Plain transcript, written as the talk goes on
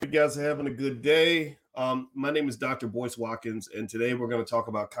you guys are having a good day. My name is Dr. Boyce Watkins, and today we're going to talk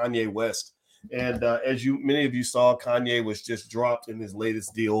about Kanye West. And as many of you saw, Kanye was just dropped in his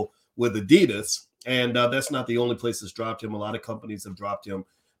latest deal with Adidas, and that's not the only place that's dropped him. A lot of companies have dropped him,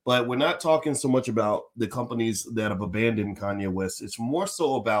 but we're not talking so much about the companies that have abandoned Kanye West. It's more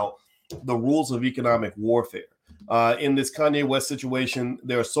so about the rules of economic warfare. In this Kanye West situation,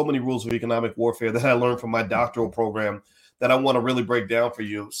 there are so many rules of economic warfare that I learned from my doctoral program that I want to really break down for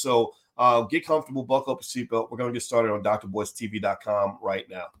you. So get comfortable, buckle up your seatbelt. We're going to get started on drboycetv.com right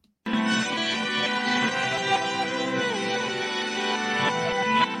now.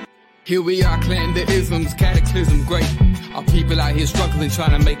 Here we are, clan the isms, cataclysm, great. Our people out here struggling,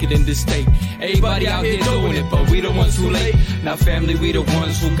 trying to make it in this state. Everybody out here doing it, but we the ones too late. Now family, we the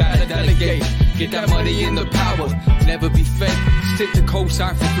ones who gotta delegate. Get that money in the power, never be fake. Stick to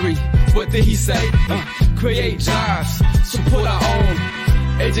co-sign for 3. What did he say? Create jobs, support our own.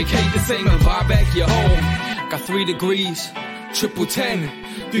 Educate the same and buy back your home. Got 3 degrees, triple 10.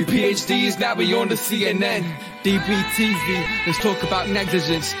 3 PhDs, now we on the CNN. DBTV, let's talk about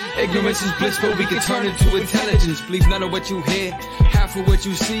negligence. Ignorance is bliss, but we can turn it to intelligence. Believe none of what you hear, half of what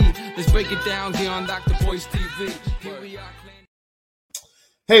you see. Let's break it down here on Dr. Boyce TV. Here we are.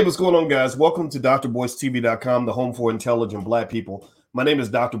 Hey, what's going on, guys? Welcome to drboycetv.com, the home for intelligent Black people. My name is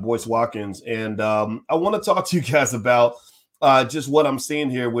Dr. Boyce Watkins, and I want to talk to you guys about just what I'm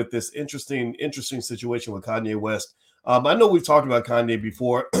seeing here with this interesting situation with Kanye West. I know we've talked about Kanye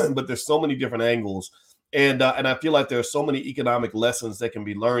before, but there's so many different angles, and I feel like there are so many economic lessons that can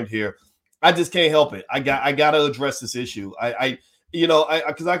be learned here. I just can't help it. I got to address this issue.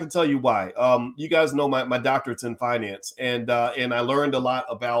 Because I can tell you why. You guys know my doctorate's in finance, and I learned a lot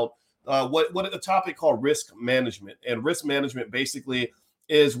about what a topic called risk management. And risk management basically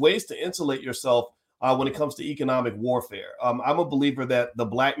is ways to insulate yourself when it comes to economic warfare. I'm a believer that the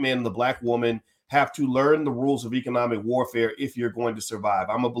Black man and the Black woman have to learn the rules of economic warfare if you're going to survive.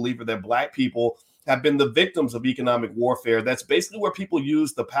 I'm a believer that Black people have been the victims of economic warfare. That's basically where people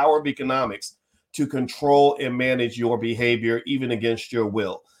use the power of economics to control and manage your behavior, even against your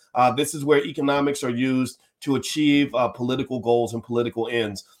will. This is where economics are used to achieve political goals and political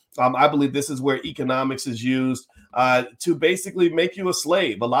ends. I believe this is where economics is used to basically make you a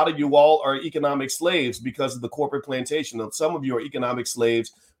slave. A lot of you all are economic slaves because of the corporate plantation. Some of you are economic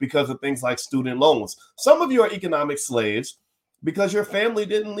slaves because of things like student loans. Some of you are economic slaves because your family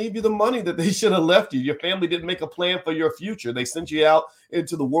didn't leave you the money that they should have left you. Your family didn't make a plan for your future. They sent you out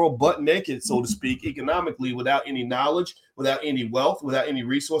into the world butt naked, so to speak, economically, without any knowledge, without any wealth, without any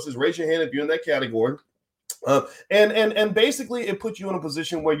resources. Raise your hand if you're in that category. And basically it put you in a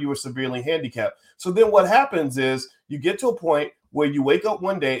position where you were severely handicapped. So then what happens is you get to a point where you wake up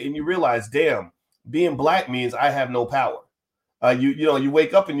one day and you realize, damn, being Black means I have no power. You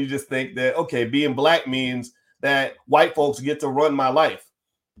wake up and you just think that, okay, being Black means that white folks get to run my life.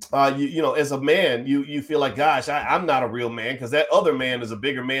 As a man, you feel like, gosh, I'm not a real man because that other man is a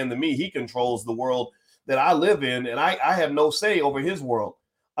bigger man than me. He controls the world that I live in, and I have no say over his world.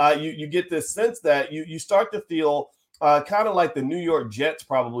 You get this sense that you start to feel kind of like the New York Jets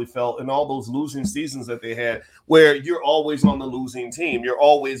probably felt in all those losing seasons that they had, where you're always on the losing team. You're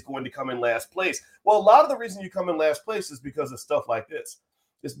always going to come in last place. Well, a lot of the reason you come in last place is because of stuff like this.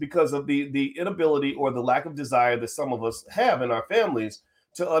 It's because of the inability or the lack of desire that some of us have in our families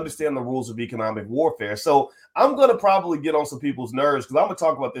to understand the rules of economic warfare. So I'm going to probably get on some people's nerves because I'm going to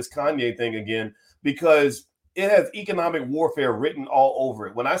talk about this Kanye thing again, because it has economic warfare written all over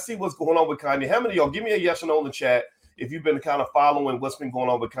it. When I see what's going on with Kanye, how many of y'all, give me a yes or no in the chat if you've been kind of following what's been going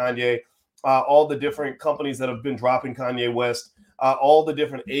on with Kanye, all the different companies that have been dropping Kanye West, all the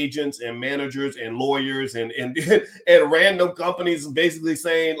different agents and managers and lawyers and random companies basically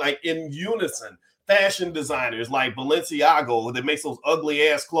saying, like, in unison, fashion designers like Balenciaga that makes those ugly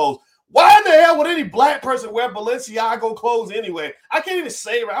ass clothes. Why in the hell would any Black person wear Balenciaga clothes anyway? I can't even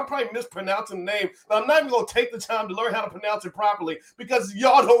say it right. I'm probably mispronouncing the name, but I'm not even going to take the time to learn how to pronounce it properly because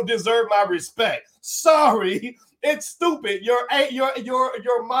y'all don't deserve my respect. Sorry. It's stupid.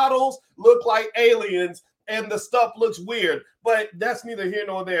 Your models look like aliens and the stuff looks weird, but that's neither here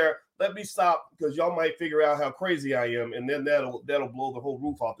nor there. Let me stop because y'all might figure out how crazy I am, and then that'll blow the whole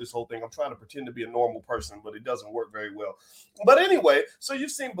roof off this whole thing. I'm trying to pretend to be a normal person, but it doesn't work very well. But anyway, so you've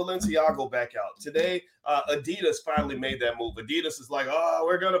seen Balenciaga back out. Today, Adidas finally made that move. Adidas is like, oh,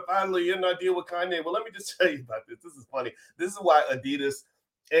 we're going to finally end our deal with Kanye. Well, let me just tell you about this. This is funny. This is why Adidas,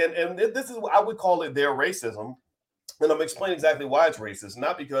 and this is, I would call it their racism. And I'm explaining exactly why it's racist,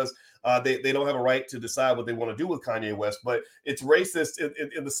 not because they don't have a right to decide what they want to do with Kanye West, but it's racist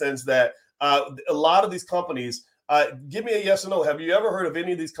in the sense that a lot of these companies Give me a yes or no. Have you ever heard of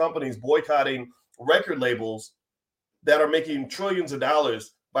any of these companies boycotting record labels that are making trillions of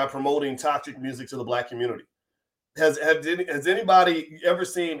dollars by promoting toxic music to the Black community? Has anybody ever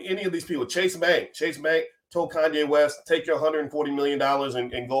seen any of these people? Chase Bank told Kanye West, take your $140 million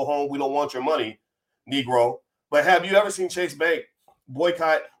and go home. We don't want your money, Negro. But have you ever seen Chase Bank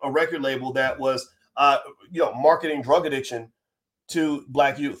boycott a record label that was, marketing drug addiction to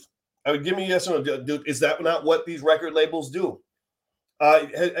Black youth? Give me a yes or no. Is that not what these record labels do?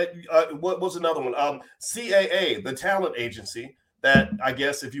 What was another one? CAA, the talent agency, that I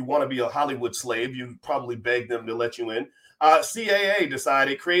guess if you want to be a Hollywood slave, you probably beg them to let you in. CAA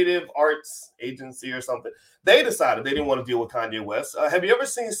decided, Creative Arts Agency or something, they decided they didn't want to deal with Kanye West. Have you ever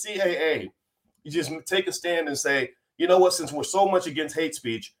seen CAA? You just take a stand and say, you know what, since we're so much against hate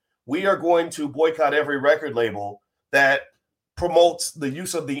speech, we are going to boycott every record label that promotes the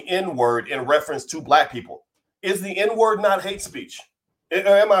use of the N-word in reference to Black people. Is the N-word not hate speech? Or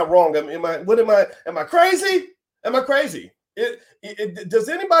am I wrong? Am I crazy? Am I crazy? Does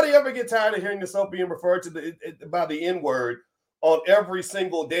anybody ever get tired of hearing yourself being referred to by the N-word on every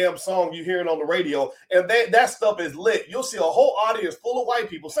single damn song you're hearing on the radio? And that stuff is lit. You'll see a whole audience full of white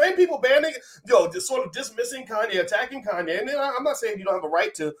people, same people banning, just sort of dismissing Kanye, attacking Kanye. And then I'm not saying you don't have a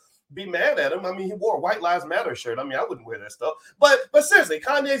right to be mad at him. I mean, he wore a White Lives Matter shirt. I mean, I wouldn't wear that stuff. But seriously,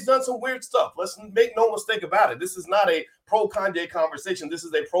 Kanye's done some weird stuff. Let's make no mistake about it. This is not a pro-Kanye conversation. This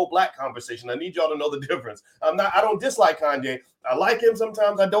is a pro-Black conversation. I need y'all to know the difference. I don't dislike Kanye. I like him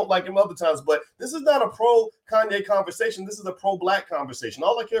sometimes. I don't like him other times. But this is not a pro-Kanye conversation. This is a pro-Black conversation.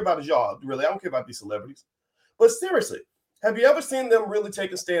 All I care about is y'all. Really, I don't care about these celebrities. But seriously, have you ever seen them really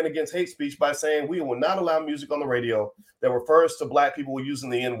take a stand against hate speech by saying we will not allow music on the radio that refers to Black people using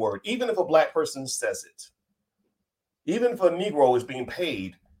the N-word, even if a Black person says it? Even if a Negro is being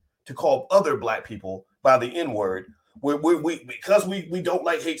paid to call other Black people by the N-word, because we don't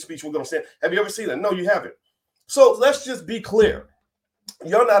like hate speech, we're going to stand. Have you ever seen that? No, you haven't. So let's just be clear.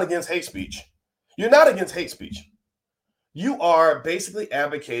 You're not against hate speech. You're not against hate speech. You are basically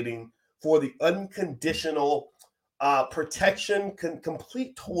advocating for the unconditional protection,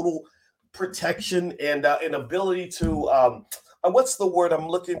 complete total protection, and ability to what's the word I'm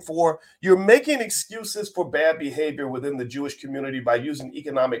looking for? You're making excuses for bad behavior within the Jewish community by using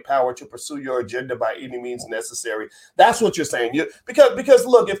economic power to pursue your agenda by any means necessary. That's what you're saying. Because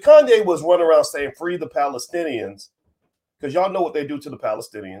look, if Kanye was running around saying free the Palestinians, because y'all know what they do to the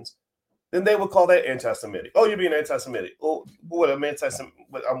Palestinians, then they would call that anti-Semitic. Oh, you're being anti-Semitic. Oh, what, I'm anti-Semitic.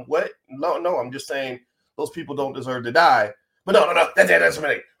 What? No, I'm just saying those people don't deserve to die. But no, that's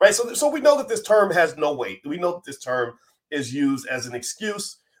anti-Semitic, right? So we know that this term has no weight. We know that this term is used as an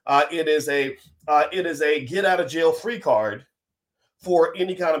excuse. It is a get out of jail free card for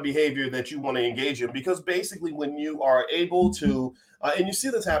any kind of behavior that you want to engage in. Because basically, when you are able to, and you see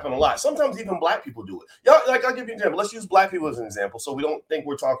this happen a lot. Sometimes even Black people do it. Y'all, like, I'll give you an example. Let's use Black people as an example, so we don't think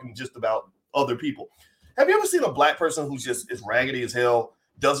we're talking just about other people. Have you ever seen a Black person who's just is raggedy as hell,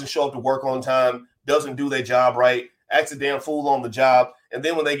 doesn't show up to work on time, doesn't do their job right, acts a damn fool on the job, and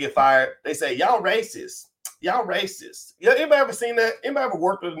then when they get fired, they say, y'all racist. Y'all racist. Yeah, anybody ever seen that? Anybody ever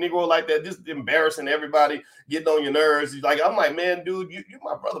worked with a Negro like that? Just embarrassing everybody, getting on your nerves. I'm like, man, dude, you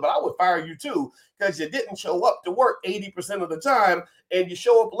my brother, but I would fire you too because you didn't show up to work 80% of the time and you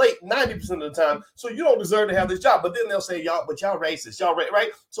show up late 90% of the time. So you don't deserve to have this job. But then they'll say, y'all racist. Y'all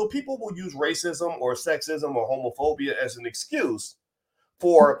right? So people will use racism or sexism or homophobia as an excuse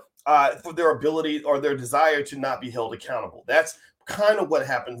for their ability or their desire to not be held accountable. That's kind of what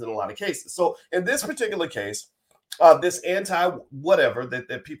happens in a lot of cases. So in this particular case, this anti-whatever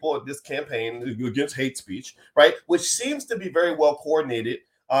that people, this campaign against hate speech, right, which seems to be very well coordinated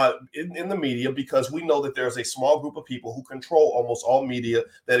in the media, because we know that there's a small group of people who control almost all media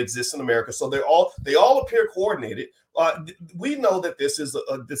that exists in America. So they all appear coordinated. We know that this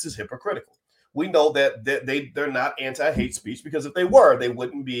is hypocritical. We know that they're not anti-hate speech, because if they were, they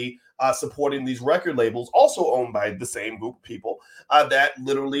wouldn't be supporting these record labels, also owned by the same group of people that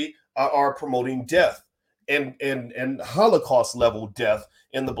literally are promoting death and Holocaust level death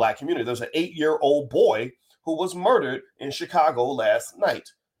in the Black community. There's an 8-year-old boy who was murdered in Chicago last night.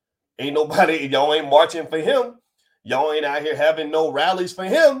 Ain't nobody, y'all ain't marching for him. Y'all ain't out here having no rallies for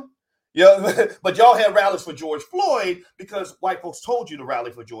him. Yeah, but y'all had rallies for George Floyd because white folks told you to rally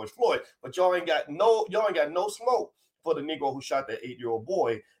for George Floyd. But y'all ain't got no smoke for the Negro who shot that 8-year-old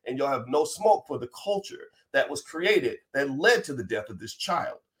boy, and y'all have no smoke for the culture that was created that led to the death of this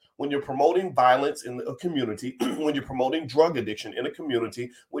child. When you're promoting violence in a community, when you're promoting drug addiction in a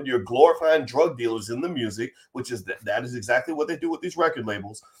community, when you're glorifying drug dealers in the music, which is that is exactly what they do with these record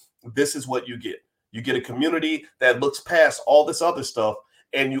labels, this is what you get. You get a community that looks past all this other stuff,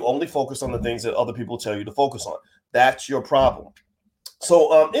 and you only focus on the things that other people tell you to focus on. That's your problem.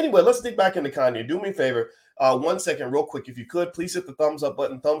 So anyway, let's dig back into Kanye. Do me a favor. 1 second, real quick. If you could, please hit the thumbs up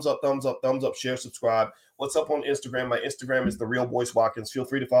button. Thumbs up, thumbs up, thumbs up, share, subscribe. What's up on Instagram? My Instagram is The Real Boyce Watkins. Feel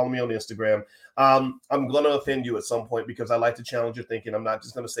free to follow me on Instagram. I'm going to offend you at some point because I like to challenge your thinking. I'm not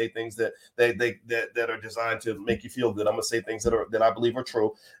just going to say things that are designed to make you feel good. I'm going to say things that I believe are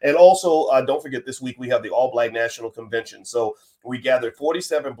true. And also, don't forget, this week we have the All Black National Convention. So we gathered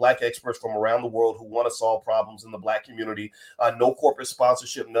 47 Black experts from around the world who want to solve problems in the Black community. No corporate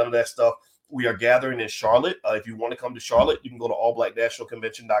sponsorship, none of that stuff. We are gathering in Charlotte. If you want to come to Charlotte, you can go to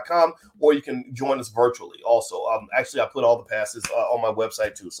allblacknationalconvention.com, or you can join us virtually also. Actually, I put all the passes on my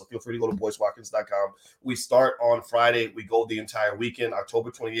website too, so feel free to go to boycewatkins.com. We start on Friday. We go the entire weekend, October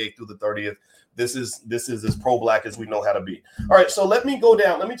 28th through the 30th. This is as pro-Black as we know how to be. All right, so let me go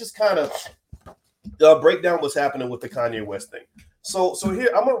down. Let me just kind of break down what's happening with the Kanye West thing. So here,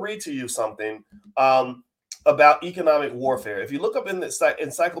 I'm going to read to you something about economic warfare. If you look up in the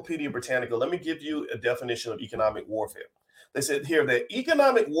Encyclopedia Britannica, let me give you a definition of economic warfare. They said here that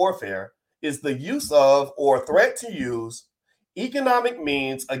economic warfare is the use of or threat to use economic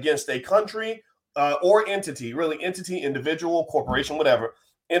means against a country or entity, really entity, individual, corporation, whatever,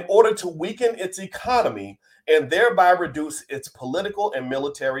 in order to weaken its economy and thereby reduce its political and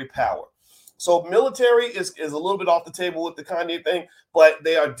military power. So military is a little bit off the table with the Kanye thing, but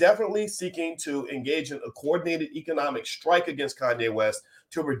they are definitely seeking to engage in a coordinated economic strike against Kanye West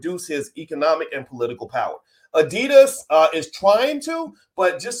to reduce his economic and political power. Adidas is trying to,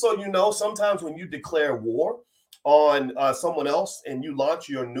 but just so you know, sometimes when you declare war on someone else and you launch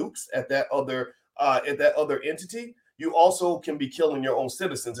your nukes at that other entity, you also can be killing your own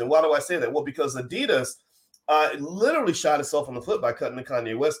citizens. And why do I say that? Well, because Adidas literally shot itself in the foot by cutting the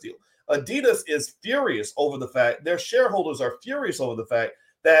Kanye West deal. Adidas is furious over the fact, their shareholders are furious over the fact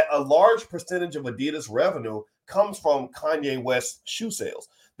that a large percentage of Adidas revenue comes from Kanye West's shoe sales.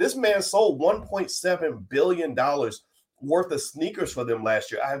 This man sold $1.7 billion worth of sneakers for them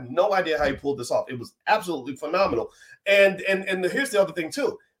last year. I have no idea how he pulled this off. It was absolutely phenomenal. And here's the other thing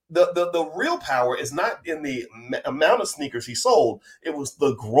too. The real power is not in the amount of sneakers he sold. It was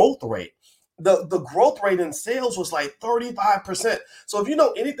the growth rate. The growth rate in sales was like 35%. So if you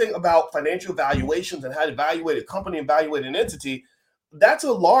know anything about financial valuations and how to evaluate a company and evaluate an entity, that's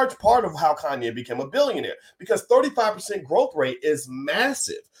a large part of how Kanye became a billionaire, because 35% growth rate is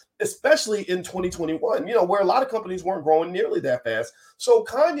massive, especially in 2021, where a lot of companies weren't growing nearly that fast. So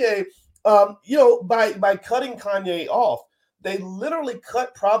Kanye, by cutting Kanye off, they literally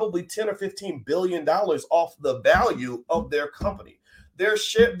cut probably 10 or $15 billion off the value of their company. Their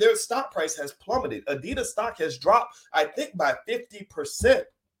stock price has plummeted. Adidas stock has dropped, I think, by 50%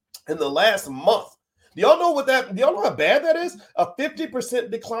 in the last month. Do y'all know how bad that is? A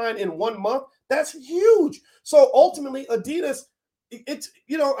 50% decline in 1 month? That's huge. So ultimately, Adidas,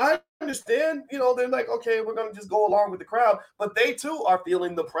 I understand, they're like, okay, we're going to just go along with the crowd, but they too are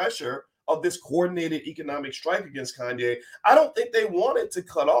feeling the pressure of this coordinated economic strike against Kanye. I don't think they wanted to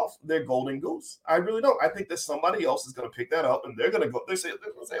cut off their golden goose. I really don't. I think that somebody else is going to pick that up, and they're going to say,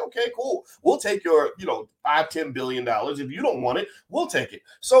 okay, cool. We'll take your, $5-10 billion. If you don't want it, we'll take it.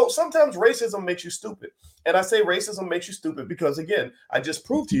 So sometimes racism makes you stupid. And I say racism makes you stupid because, again, I just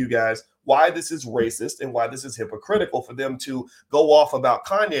proved to you guys why this is racist and why this is hypocritical for them to go off about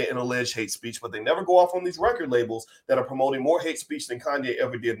Kanye and alleged hate speech, but they never go off on these record labels that are promoting more hate speech than Kanye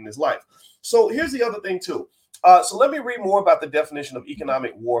ever did in his life. So here's the other thing too. So let me read more about the definition of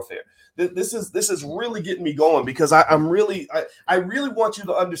economic warfare. This is really getting me going because I really want you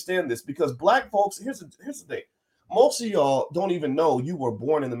to understand this, because Black folks, here's the thing. Most of y'all don't even know you were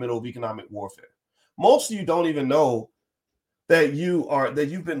born in the middle of economic warfare. Most of you don't even know that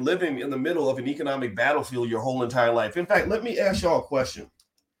you've been living in the middle of an economic battlefield your whole entire life. In fact, let me ask y'all a question.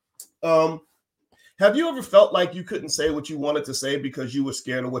 Have you ever felt like you couldn't say what you wanted to say because you were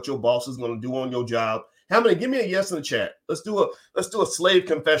scared of what your boss is going to do on your job? How many? Give me a yes in the chat. Let's do a slave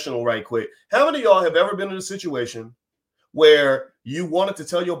confessional right quick. How many of y'all have ever been in a situation where you wanted to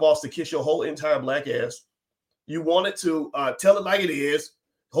tell your boss to kiss your whole entire black ass? You wanted to tell it like it is,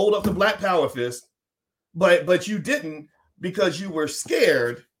 hold up the black power fist, but you didn't, because you were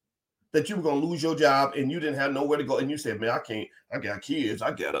scared that you were going to lose your job and you didn't have nowhere to go. And you said, man, I can't, I got kids.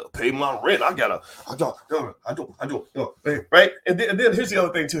 I got to pay my rent. I don't, right? And then here's the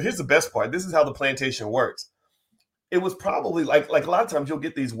other thing too. Here's the best part. This is how the plantation works. it was probably like a lot of times you'll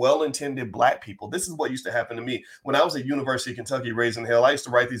get these well-intended Black people. This is what used to happen to me when I was at University of Kentucky, raising hell. I used to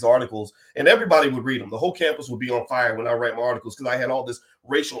write these articles, and everybody would read them. The whole campus would be on fire when I write my articles because I had all this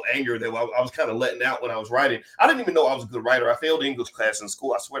racial anger that I was kind of letting out when I was writing. I didn't even know I was a good writer. I failed English class in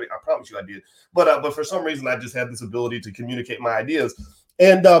school. I swear, I promise you, I did. But for some reason, I just had this ability to communicate my ideas,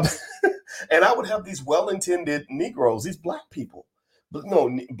 and and I would have these well-intended Negroes, these Black people, but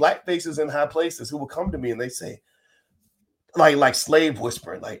no, Black faces in high places who would come to me and they say, like slave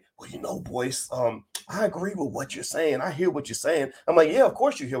whispering, like, well, Boyce, I agree with what you're saying. I hear what you're saying. I'm like, yeah, of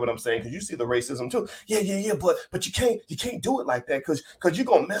course you hear what I'm saying, because you see the racism too. Yeah, but you can't do it like that because you're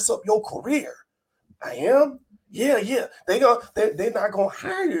gonna mess up your career. I am. Yeah. They're not gonna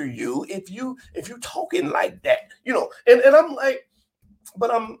hire you if you talking like that, And I'm like,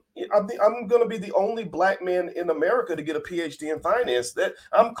 but I'm going to be the only Black man in America to get a PhD in finance. That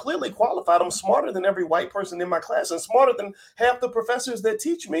I'm clearly qualified. I'm smarter than every white person in my class and smarter than half the professors that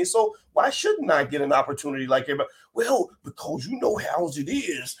teach me. So why shouldn't I get an opportunity like everybody? Well, because you know how it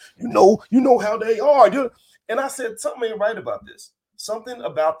is. You know how they are. And I said, something ain't right about this. Something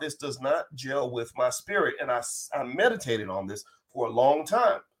about this does not gel with my spirit. And I meditated on this for a long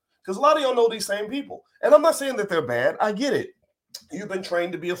time, because a lot of y'all know these same people. And I'm not saying that they're bad. I get it. You've been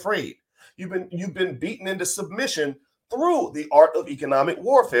trained to be afraid. You've been beaten into submission through the art of economic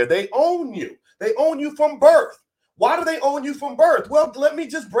warfare. They own you. They own you from birth. Why do they own you from birth? Well, let me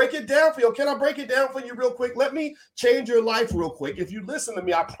just break it down for you. Can I break it down for you real quick? Let me change your life real quick. If you listen to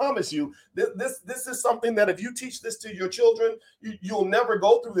me, I promise you, this is something that if you teach this to your children, you'll never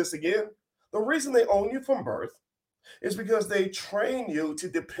go through this again. The reason they own you from birth is because they train you to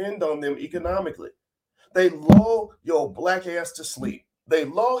depend on them economically. They lull your Black ass to sleep. They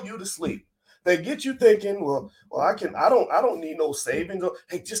lull you to sleep. They get you thinking, well, I don't need no savings.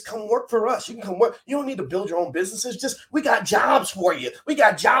 Hey, just come work for us. You can come work. You don't need to build your own businesses. We got jobs for you. We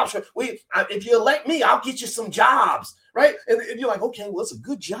got jobs if you elect me, I'll get you some jobs, right? And you're like, okay, well, it's a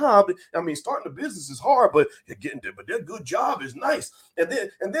good job. I mean, starting a business is hard, but that good job is nice. And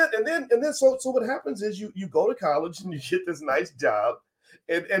then so what happens is you go to college and you get this nice job.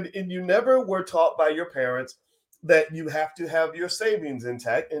 And you never were taught by your parents that you have to have your savings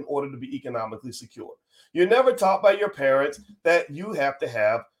intact in order to be economically secure. You're never taught by your parents that you have to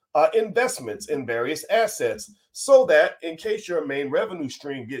have investments in various assets so that in case your main revenue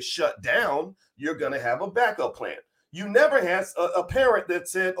stream gets shut down, you're going to have a backup plan. You never had a parent that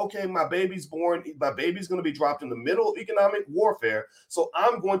said, okay, my baby's born, my baby's going to be dropped in the middle of economic warfare, so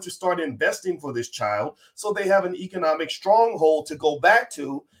I'm going to start investing for this child so they have an economic stronghold to go back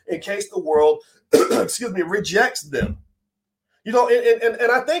to in case the world, rejects them. And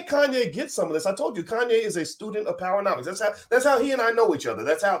I think Kanye gets some of this. I told you, Kanye is a student of Powernomics. That's how he and I know each other.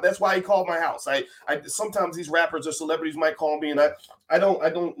 That's why he called my house. I sometimes these rappers or celebrities might call me, and I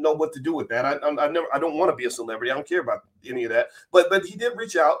don't know what to do with that. I don't want to be a celebrity. I don't care about any of that. But he did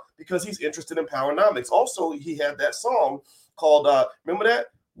reach out because he's interested in Powernomics. Also, he had that song called remember that?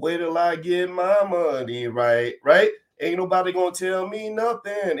 Wait till I get my money right. Ain't nobody gonna tell me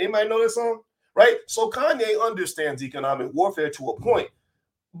nothing. Anybody know that song? Right? So Kanye understands economic warfare to a point,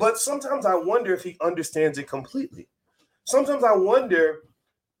 but sometimes I wonder if he understands it completely. Sometimes I wonder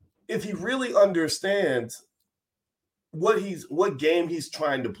if he really understands what game he's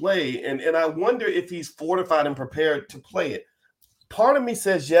trying to play, and I wonder if he's fortified and prepared to play it. Part of me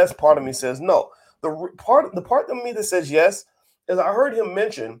says yes, part of me says no. The part of me that says yes is I heard him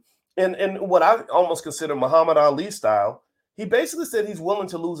mention in what I almost consider Muhammad Ali style. He basically said he's willing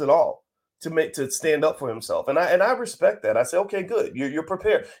to lose it all to stand up for himself. And I respect that. I say, okay, good. You're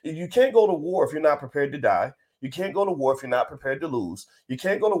prepared. You can't go to war if you're not prepared to die. You can't go to war if you're not prepared to lose. You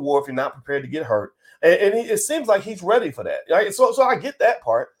can't go to war if you're not prepared to get hurt. And it seems like he's ready for that. Right? So I get that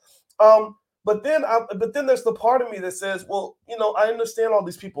part. But then there's the part of me that says, well, I understand all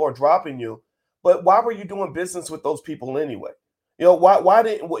these people are dropping you, but why were you doing business with those people anyway? Why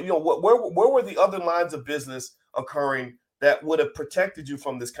didn't where were the other lines of business occurring that would have protected you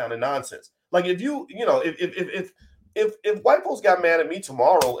from this kind of nonsense? Like if white folks got mad at me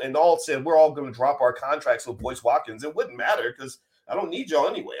tomorrow and all said we're all going to drop our contracts with Boyce Watkins, it wouldn't matter because I don't need y'all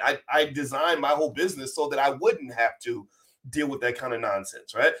anyway. I designed my whole business so that I wouldn't have to deal with that kind of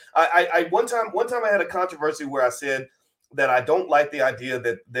nonsense, right? I one time I had a controversy where I said that I don't like the idea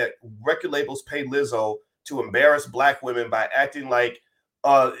that record labels pay Lizzo to embarrass Black women by acting like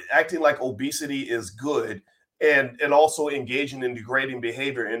obesity is good and also engaging in degrading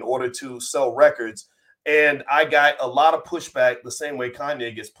behavior in order to sell records. And I got a lot of pushback the same way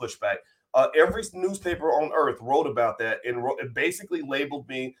Kanye gets pushback. Every newspaper on earth wrote about that and basically labeled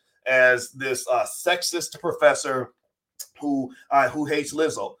me as this sexist professor who hates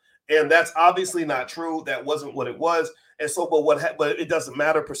Lizzo. And that's obviously not true. That wasn't what it was. And so, but it doesn't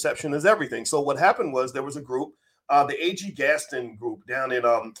matter. Perception is everything. So what happened was there was a group, the A.G. Gaston group down in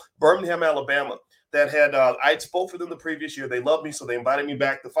Birmingham, Alabama, that had, I spoke for them the previous year. They loved me, so they invited me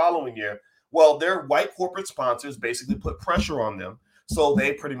back the following year. Well, their white corporate sponsors basically put pressure on them. So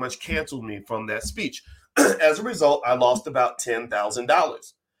they pretty much canceled me from that speech. As a result, I lost about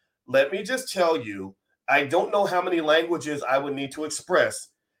 $10,000. Let me just tell you, I don't know how many languages I would need to express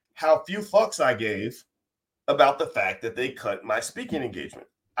how few fucks I gave about the fact that they cut my speaking engagement.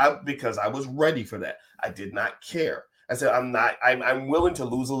 Because I was ready for that. I did not care. I said, I'm willing to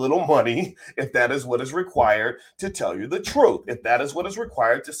lose a little money if that is what is required to tell you the truth. If that is what is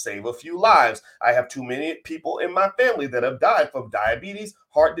required to save a few lives. I have too many people in my family that have died from diabetes,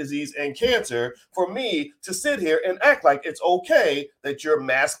 heart disease, and cancer for me to sit here and act like it's okay that you're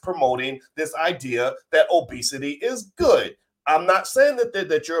mass promoting this idea that obesity is good. I'm not saying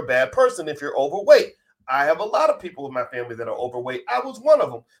that you're a bad person if you're overweight. I have a lot of people in my family that are overweight. I was one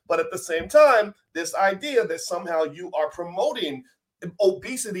of them. But at the same time, this idea that somehow you are promoting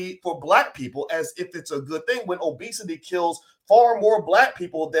obesity for Black people as if it's a good thing, when obesity kills far more Black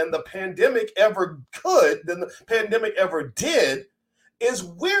people than the pandemic ever could, than the pandemic ever did, is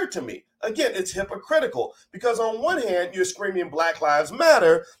weird to me. Again, it's hypocritical because on one hand, you're screaming Black Lives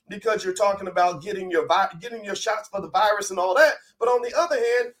Matter because you're talking about getting your shots for the virus and all that. But on the other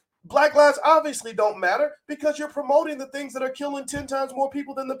hand, Black lives obviously don't matter because you're promoting the things that are killing 10 times more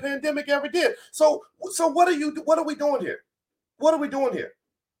people than the pandemic ever did. So what are we doing here? What are we doing here?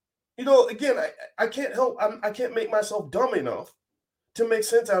 You know, again, I can't help. I can't make myself dumb enough to make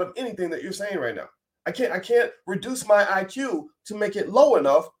sense out of anything that you're saying right now. I can't reduce my IQ to make it low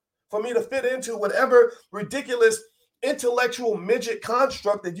enough for me to fit into whatever ridiculous intellectual midget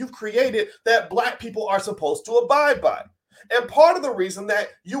construct that you've created that Black people are supposed to abide by. And part of the reason that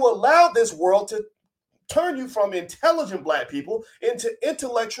you allow this world to turn you from intelligent Black people into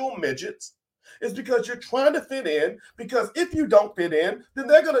intellectual midgets is because you're trying to fit in. Because if you don't fit in, then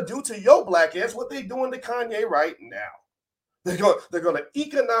they're going to do to your Black ass what they're doing to Kanye right now. They're going to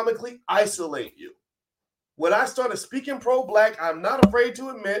economically isolate you. When I started speaking pro-Black, I'm not afraid to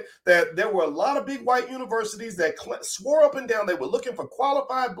admit that there were a lot of big white universities that swore up and down they were looking for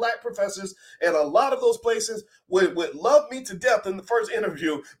qualified Black professors, and a lot of those places would love me to death in the first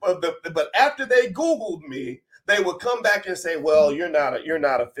interview. But after they Googled me, they would come back and say, "Well, you're not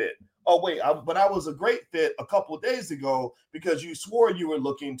a fit." Oh wait, but I was a great fit a couple of days ago because you swore you were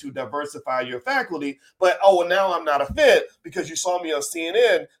looking to diversify your faculty. But now I'm not a fit because you saw me on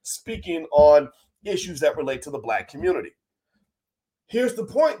CNN speaking on issues that relate to the Black community. Here's the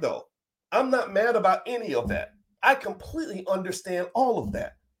point, though. I'm not mad about any of that. I completely understand all of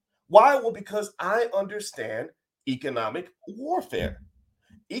that. Why? Well, because I understand economic warfare.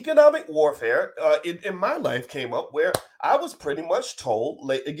 Economic warfare in my life came up where I was pretty much told,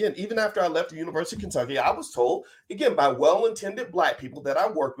 again, even after I left the University of Kentucky, I was told, again, by well-intended Black people that I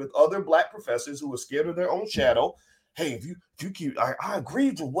worked with, other Black professors who were scared of their own shadow, hey, if you keep, I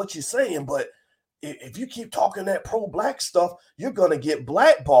agree with what you're saying, but if you keep talking that pro-Black stuff, you're going to get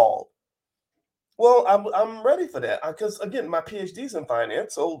blackballed. Well, I'm ready for that because, again, my PhD's in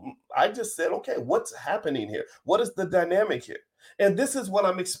finance. So I just said, okay, what's happening here? What is the dynamic here? And this is what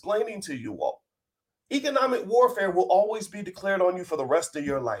I'm explaining to you all. Economic warfare will always be declared on you for the rest of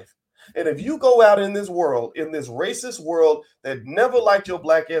your life. And if you go out in this world, in this racist world that never liked your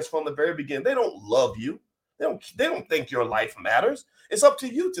Black ass from the very beginning, they don't love you. They don't think your life matters. It's up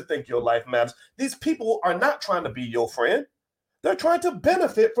to you to think your life matters. These people are not trying to be your friend. They're trying to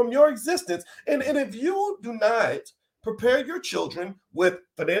benefit from your existence. And if you do not prepare your children with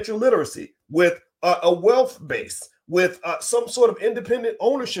financial literacy, with a wealth base, with some sort of independent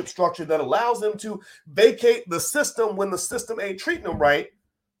ownership structure that allows them to vacate the system when the system ain't treating them right,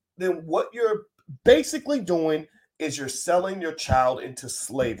 then what you're basically doing is you're selling your child into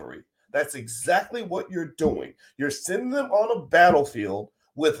slavery. That's exactly what you're doing. You're sending them on a battlefield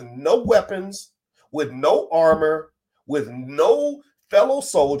with no weapons, with no armor, with no fellow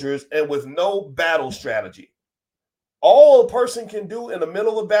soldiers, and with no battle strategy. All a person can do in the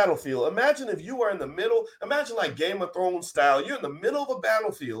middle of a battlefield. Imagine if you are in the middle, imagine like Game of Thrones style. You're in the middle of a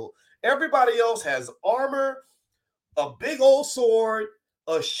battlefield. Everybody else has armor, a big old sword,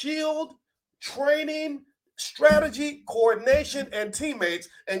 a shield, training, strategy, coordination, and teammates,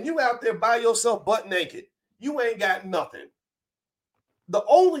 and you out there by yourself butt naked. You ain't got nothing. The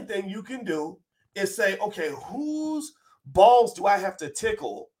only thing you can do is say, okay, whose balls do I have to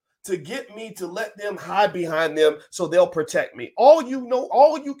tickle to get me to let them hide behind them so they'll protect me? All you know,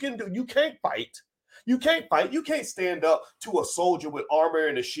 all you can do, you can't fight. You can't fight. You can't stand up to a soldier with armor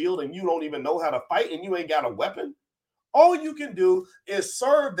and a shield and you don't even know how to fight and you ain't got a weapon. All you can do is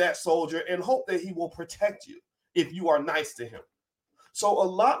serve that soldier and hope that he will protect you if you are nice to him. So a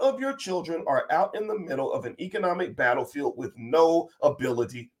lot of your children are out in the middle of an economic battlefield with no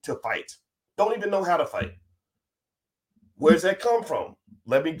ability to fight. Don't even know how to fight. Where's that come from?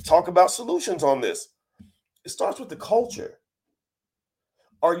 Let me talk about solutions on this. It starts with the culture.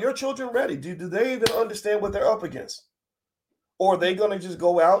 Are your children ready? Do they even understand what they're up against? Or are they going to just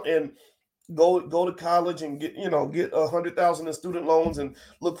go out and go to college and get $100,000 in student loans and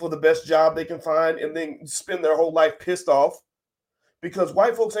look for the best job they can find and then spend their whole life pissed off? Because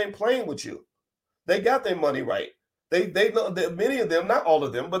white folks ain't playing with you. They got their money right. They know that many of them, not all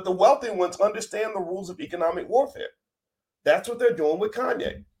of them, but the wealthy ones understand the rules of economic warfare. That's what they're doing with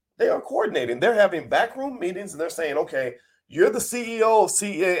Kanye. They are coordinating. They're having backroom meetings and they're saying, okay, you're the CEO of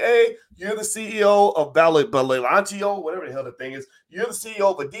CAA. You're the CEO of Balantio, whatever the hell the thing is. You're the CEO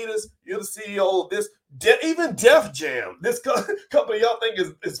of Adidas. You're the CEO of this. Even Def Jam. This company y'all think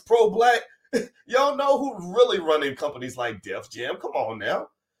is pro-black. Y'all know who's really running companies like Def Jam. Come on now.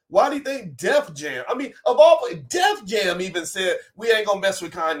 Why do you think Def Jam? I mean, of all, Def Jam even said, we ain't going to mess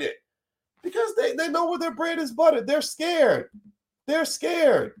with Kanye. Because they know where their bread is buttered. They're scared. They're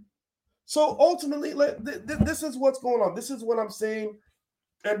scared. So ultimately, this is what's going on. This is what I'm saying.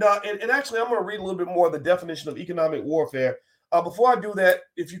 And actually, I'm going to read a little bit more of the definition of economic warfare. Before I do that,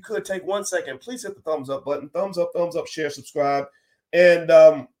 if you could take 1 second, please hit the thumbs up button. Thumbs up, share, subscribe. And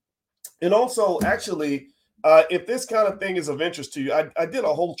also, actually, if this kind of thing is of interest to you, I did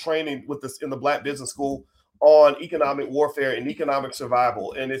a whole training with this in the Black Business School on economic warfare and economic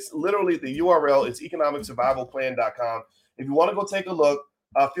survival. And it's literally the URL is economicsurvivalplan.com. If you want to go take a look,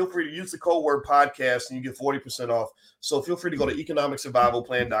 feel free to use the code word podcast and you get 40% off. So feel free to go to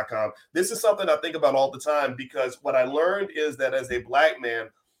economicsurvivalplan.com. This is something I think about all the time because what I learned is that as a Black man,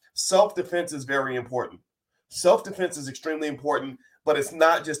 self-defense is very important. Self-defense is extremely important, but it's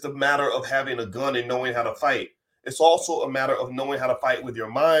not just a matter of having a gun and knowing how to fight. It's also a matter of knowing how to fight with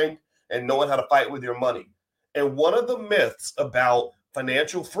your mind and knowing how to fight with your money. And one of the myths about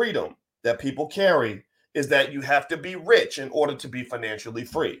financial freedom that people carry is that you have to be rich in order to be financially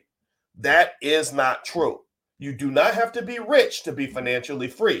free. That is not true. You do not have to be rich to be financially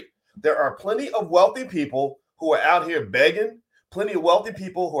free. There are plenty of wealthy people who are out here begging, plenty of wealthy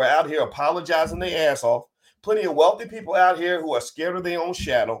people who are out here apologizing their ass off, plenty of wealthy people out here who are scared of their own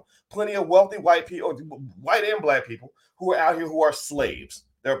shadow, plenty of wealthy white people, white and Black people who are out here who are slaves.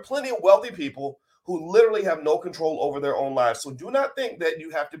 There are plenty of wealthy people who literally have no control over their own lives. So do not think that you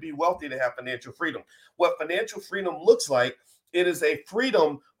have to be wealthy to have financial freedom. What financial freedom looks like, it is a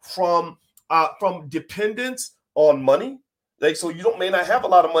freedom from dependence on money. Like, so you may not have a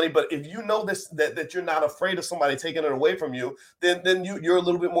lot of money, but if you know this, that you're not afraid of somebody taking it away from you, then you're a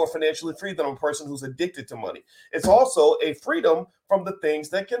little bit more financially free than a person who's addicted to money. It's also a freedom from the things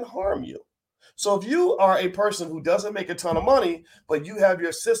that can harm you. So if you are a person who doesn't make a ton of money, but you have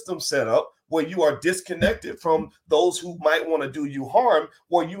your system set up where you are disconnected from those who might want to do you harm,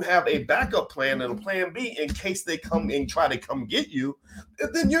 or you have a backup plan and a plan B in case they come and try to come get you,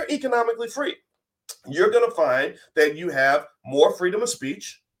 then you're economically free. You're going to find that you have more freedom of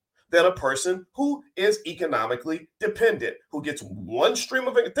speech than a person who is economically dependent, who gets one stream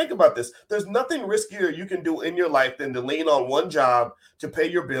of income. Think about this. There's nothing riskier you can do in your life than to lean on one job to pay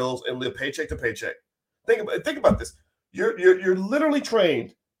your bills and live paycheck to paycheck. Think about this. You're literally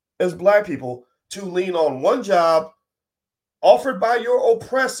trained as Black people to lean on one job offered by your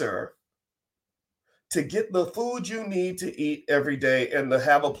oppressor to get the food you need to eat every day and to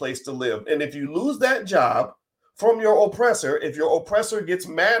have a place to live. And if you lose that job from your oppressor, if your oppressor gets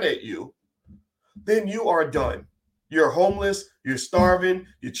mad at you, then you are done. You're homeless, you're starving,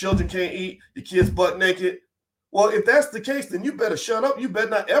 your children can't eat, your kids butt naked. Well, if that's the case, then you better shut up. You better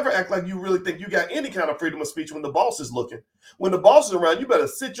not ever act like you really think you got any kind of freedom of speech when the boss is looking. When the boss is around, you better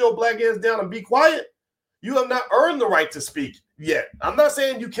sit your Black ass down and be quiet. You have not earned the right to speak yet. I'm not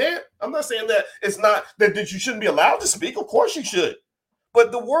saying you can't. I'm not saying that it's not that you shouldn't be allowed to speak. Of course you should.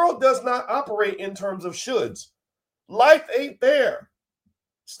 But the world does not operate in terms of shoulds. Life ain't fair.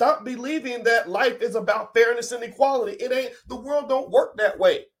 Stop believing that life is about fairness and equality. It ain't. The world don't work that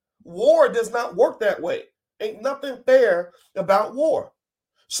way. War does not work that way. Ain't nothing fair about war.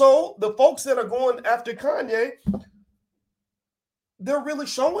 So the folks that are going after Kanye, they're really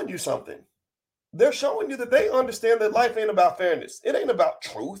showing you something. They're showing you that they understand that life ain't about fairness. It ain't about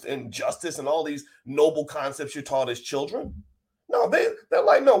truth and justice and all these noble concepts you're taught as children. No, they're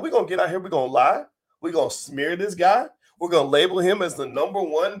like, no, we're going to get out here. We're going to lie. We're going to smear this guy. We're going to label him as the number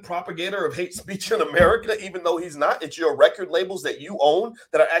one propagator of hate speech in America, even though he's not. It's your record labels that you own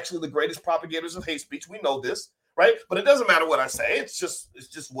that are actually the greatest propagators of hate speech. We know this, right? But it doesn't matter what I say. It's just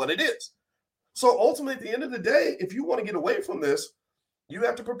what it is. So ultimately, at the end of the day, if you want to get away from this, you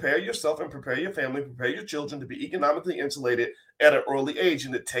have to prepare yourself and prepare your family, prepare your children to be economically insulated at an early age.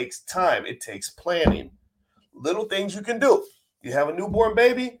 And it takes time. It takes planning. Little things you can do. You have a newborn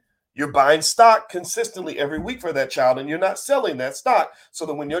baby. You're buying stock consistently every week for that child, and you're not selling that stock. So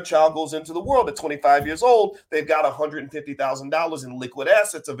that when your child goes into the world at 25 years old, they've got $150,000 in liquid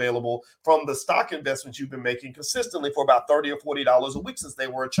assets available from the stock investments you've been making consistently for about $30 or $40 a week since they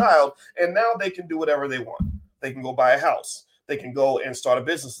were a child. And now they can do whatever they want. They can go buy a house. They can go and start a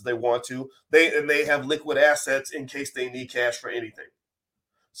business if they want to. They have liquid assets in case they need cash for anything.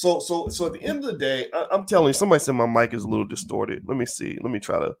 So at the end of the day, I'm telling you, somebody said my mic is a little distorted. Let me see. Let me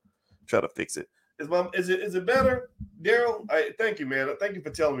try to fix it. Is it better, Daryl? Thank you, man. Thank you for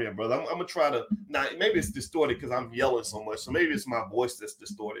telling me, brother. I'm gonna try to. Now, maybe it's distorted because I'm yelling so much. So maybe it's my voice that's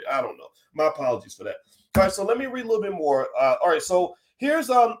distorted. I don't know. My apologies for that. All right. So let me read a little bit more. All right. So here's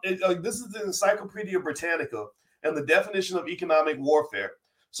this is the Encyclopedia Britannica and the definition of economic warfare.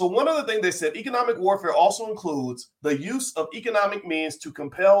 So one other thing they said, economic warfare also includes the use of economic means to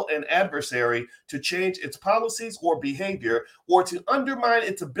compel an adversary to change its policies or behavior or to undermine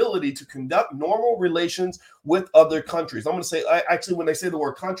its ability to conduct normal relations with other countries. I'm going to say, actually, when they say the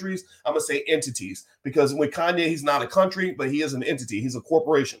word countries, I'm going to say entities, because with Kanye, he's not a country, but he is an entity. He's a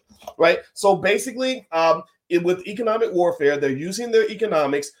corporation, right? So basically, with economic warfare, they're using their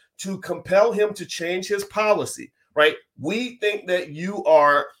economics to compel him to change his policy. Right? We think that you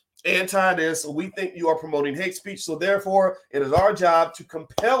are anti this, or we think you are promoting hate speech. So therefore, it is our job to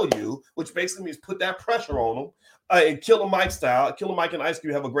compel you, which basically means put that pressure on them. And Killer Mike style, Killer Mike and Ice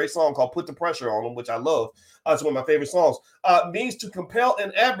Cube have a great song called "Put the Pressure on Them," which I love. It's one of my favorite songs. Means to compel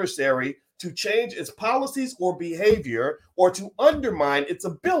an adversary to change its policies or behavior, or to undermine its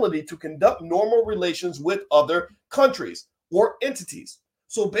ability to conduct normal relations with other countries or entities.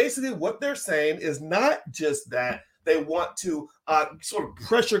 So basically what they're saying is not just that they want to sort of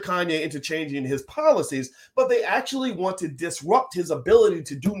pressure Kanye into changing his policies, but they actually want to disrupt his ability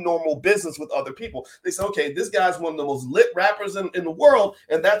to do normal business with other people. They say, okay, this guy's one of the most lit rappers in the world,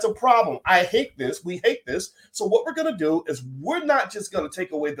 and that's a problem. I hate this. We hate this. So what we're going to do is we're not just going to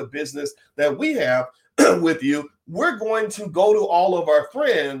take away the business that we have with you. We're going to go to all of our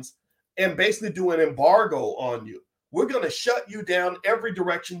friends and basically do an embargo on you. We're going to shut you down every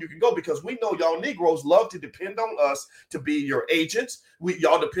direction you can go, because we know y'all Negroes love to depend on us to be your agents.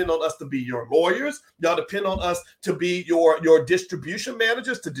 Y'all depend on us to be your lawyers. Y'all depend on us to be your distribution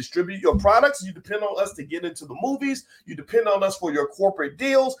managers to distribute your products. You depend on us to get into the movies. You depend on us for your corporate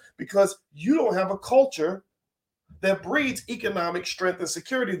deals, because you don't have a culture that breeds economic strength and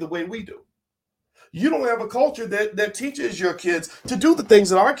security the way we do. You don't have a culture that teaches your kids to do the things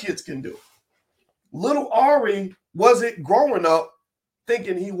that our kids can do. Little Ari wasn't growing up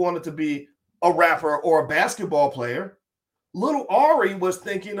thinking he wanted to be a rapper or a basketball player. Little Ari was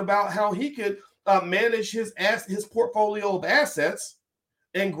thinking about how he could manage his portfolio of assets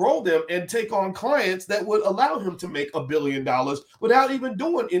and grow them and take on clients that would allow him to make $1 billion without even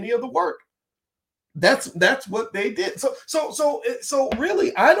doing any of the work. That's what they did. So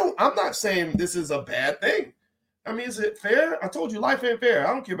really, I'm not saying this is a bad thing. I mean, is it fair? I told you life ain't fair.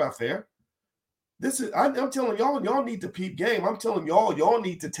 I don't care about fair. I'm telling y'all need to peep game. I'm telling y'all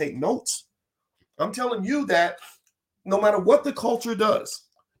need to take notes. I'm telling you that no matter what the culture does,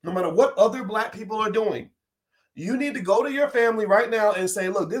 no matter what other Black people are doing, you need to go to your family right now and say,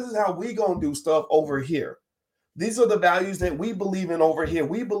 look, this is how we gonna do stuff over here. These are the values that we believe in over here.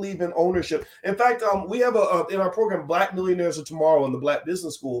 We believe in ownership. In fact, we have in our program, Black Millionaires of Tomorrow in the Black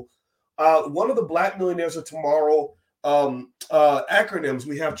Business School, one of the Black Millionaires of Tomorrow acronyms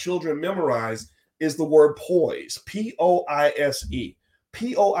we have children memorize is the word poise, P-O-I-S-E,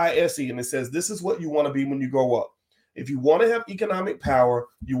 P-O-I-S-E. And it says, this is what you want to be when you grow up. If you want to have economic power,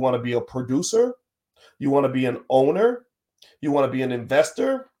 you want to be a producer, you want to be an owner, you want to be an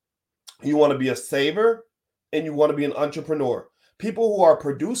investor, you want to be a saver, and you want to be an entrepreneur. People who are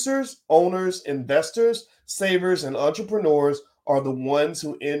producers, owners, investors, savers, and entrepreneurs are the ones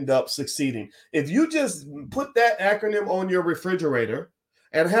who end up succeeding. If you just put that acronym on your refrigerator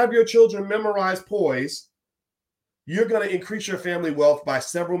and have your children memorize poise, you're going to increase your family wealth by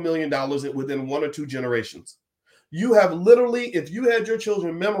several $1 million within 1 or 2 generations. You have literally, if you had your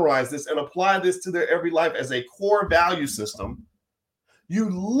children memorize this and apply this to their every life as a core value system, you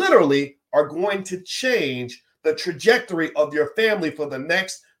literally are going to change the trajectory of your family for the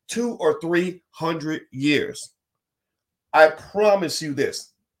next 200 or 300 years. I promise you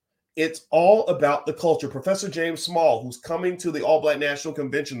this. It's all about the culture. Professor James Small, who's coming to the All Black National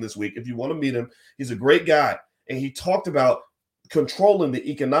Convention this week, if you want to meet him, he's a great guy. And he talked about controlling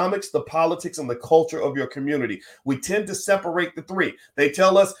the economics, the politics, and the culture of your community. We tend to separate the three. They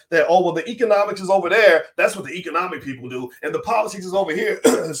tell us that, oh, well, the economics is over there. That's what the economic people do. And the politics is over here.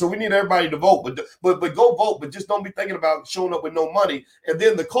 So we need everybody to vote. But go vote, but just don't be thinking about showing up with no money. And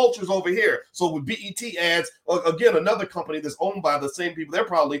then the culture's over here. So with BET ads, again, another company that's owned by the same people, they're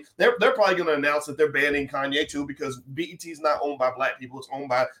probably going to announce that they're banning Kanye too, because BET is not owned by black people. It's owned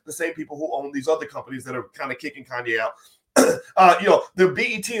by the same people who own these other companies that are kind of kicking Kanye out. The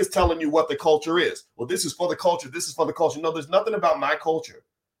BET is telling you what the culture is. Well, this is for the culture. This is for the culture. No, there's nothing about my culture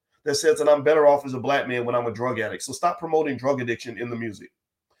that says that I'm better off as a black man when I'm a drug addict. So stop promoting drug addiction in the music.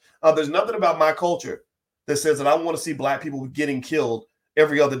 There's nothing about my culture that says that I want to see black people getting killed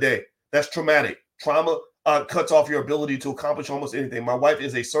every other day. That's traumatic. Trauma cuts off your ability to accomplish almost anything. My wife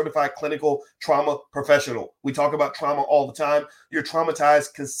is a certified clinical trauma professional. We talk about trauma all the time. You're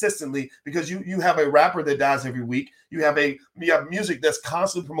traumatized consistently because you have a rapper that dies every week. You have music that's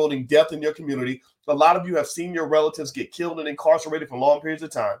constantly promoting death in your community. A lot of you have seen your relatives get killed and incarcerated for long periods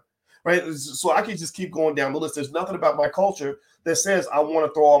of time, right? So I can just keep going down the list. There's nothing about my culture that says I want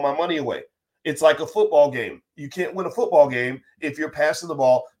to throw all my money away. It's like a football game. You can't win a football game if you're passing the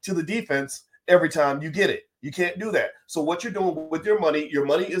ball to the defense every time you get it. You can't do that. So what you're doing with your money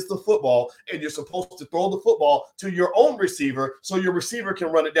is the football, and you're supposed to throw the football to your own receiver so your receiver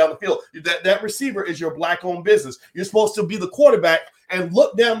can run it down the field. That receiver is your black-owned business. You're supposed to be the quarterback and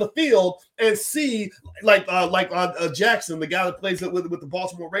look down the field and see, like Jackson, the guy that plays with the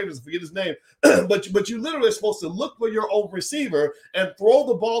Baltimore Ravens, I forget his name, but you literally are supposed to look for your own receiver and throw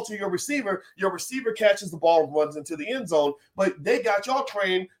the ball to your receiver. Your receiver catches the ball and runs into the end zone, but they got y'all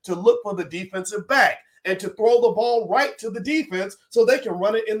trained to look for the defensive back and to throw the ball right to the defense so they can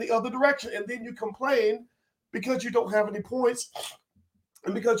run it in the other direction. And then you complain because you don't have any points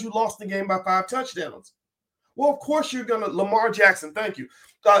and because you lost the game by 5 touchdowns. Well, of course you're going to – Lamar Jackson, thank you.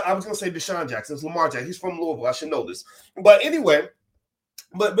 I was going to say Deshaun Jackson. It's Lamar Jackson. He's from Louisville. I should know this. But anyway,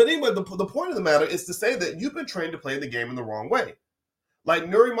 the point of the matter is to say that you've been trained to play the game in the wrong way. Like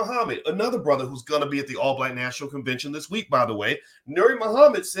Nuri Muhammad, another brother who's going to be at the All Black National Convention this week, by the way. Nuri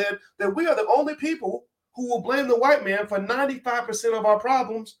Muhammad said that we are the only people who will blame the white man for 95% of our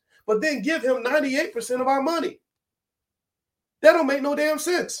problems, but then give him 98% of our money. That don't make no damn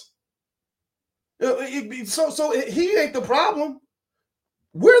sense. So he ain't the problem.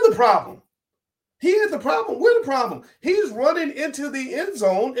 We're the problem. He ain't the problem. We're the problem. He's running into the end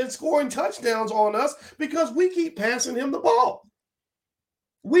zone and scoring touchdowns on us because we keep passing him the ball.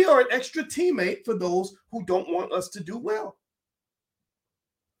 We are an extra teammate for those who don't want us to do well.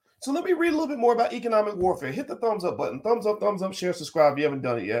 So let me read a little bit more about economic warfare. Hit the thumbs up button. Thumbs up, share, subscribe if you haven't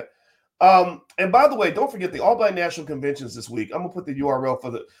done it yet. And by the way, don't forget the All Black National Conventions this week. I'm going to put the URL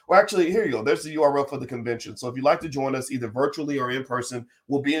for actually, here you go. There's the URL for the convention. So if you'd like to join us either virtually or in person,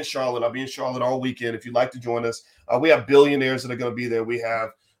 we'll be in Charlotte. I'll be in Charlotte all weekend. If you'd like to join us, we have billionaires that are going to be there. We have,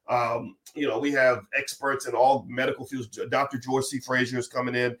 we have experts in all medical fields. Dr. George C. Frazier is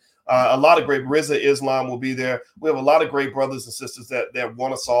coming in. A lot of great Rizza Islam will be there. We have a lot of great brothers and sisters that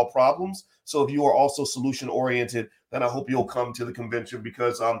want to solve problems. So if you are also solution oriented, then I hope you'll come to the convention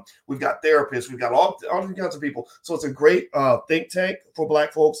because we've got therapists, we've got all different kinds of people. So it's a great think tank for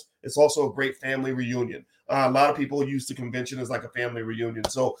Black folks. It's also a great family reunion. A lot of people use the convention as like a family reunion.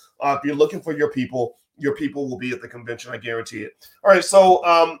 So if you're looking for your people will be at the convention. I guarantee it. All right.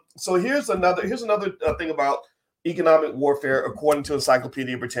 So here's another thing about economic warfare, according to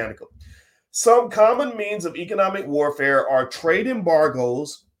Encyclopedia Britannica. Some common means of economic warfare are trade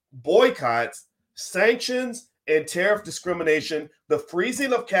embargoes, boycotts, sanctions, and tariff discrimination, the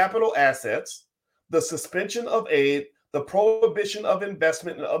freezing of capital assets, the suspension of aid, the prohibition of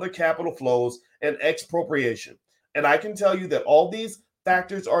investment and other capital flows, and expropriation. And I can tell you that all these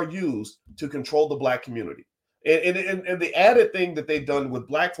factors are used to control the Black community. And the added thing that they've done with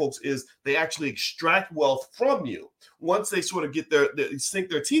Black folks is they actually extract wealth from you. Once they sort of get sink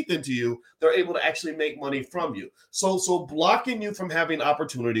their teeth into you, they're able to actually make money from you. So blocking you from having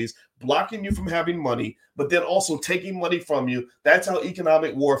opportunities, blocking you from having money, but then also taking money from you. That's how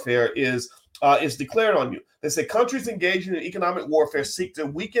economic warfare is declared on you. They say countries engaging in economic warfare seek to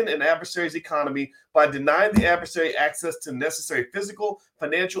weaken an adversary's economy by denying the adversary access to necessary physical,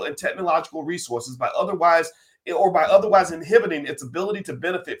 financial, and technological resources by otherwise inhibiting its ability to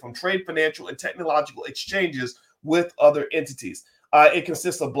benefit from trade, financial, and technological exchanges with other entities. It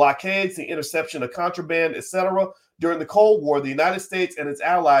consists of blockades, the interception of contraband, etc. During the Cold War, the United States and its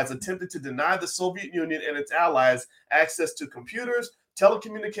allies attempted to deny the Soviet Union and its allies access to computers,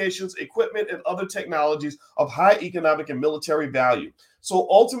 telecommunications, equipment, and other technologies of high economic and military value. So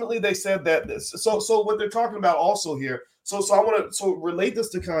ultimately, they said that so what they're talking about also here. So I want to relate this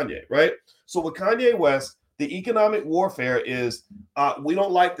to Kanye, right? So with Kanye West, the economic warfare is we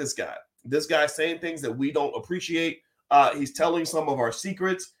don't like this guy. This guy's saying things that we don't appreciate. He's telling some of our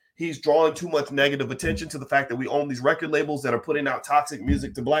secrets. He's drawing too much negative attention to the fact that we own these record labels that are putting out toxic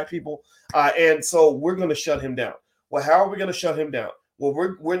music to Black people. And so we're going to shut him down. Well, how are we going to shut him down?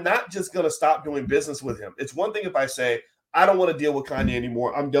 Well, we're not just going to stop doing business with him. It's one thing if I say, I don't want to deal with Kanye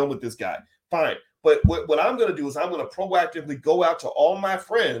anymore. I'm done with this guy. Fine. But what I'm going to do is I'm going to proactively go out to all my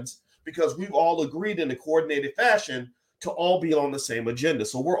friends, because we've all agreed in a coordinated fashion to all be on the same agenda.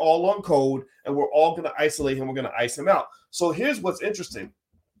 So we're all on code, and we're all going to isolate him. We're going to ice him out. So here's what's interesting.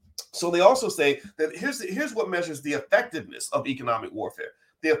 So they also say that here's what measures the effectiveness of economic warfare.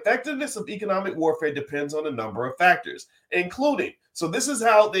 The effectiveness of economic warfare depends on a number of factors, including, so this is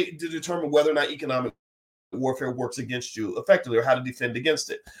how they determine whether or not economic warfare works against you effectively, or how to defend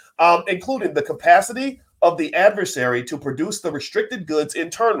against it, including the capacity of the adversary to produce the restricted goods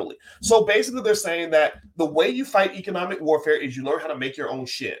internally. So basically they're saying that the way you fight economic warfare is you learn how to make your own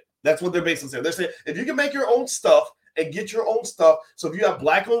shit. That's what they're basically saying. They're saying if you can make your own stuff and get your own stuff. So if you have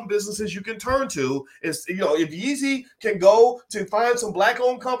Black-owned businesses you can turn to, if Yeezy can go to find some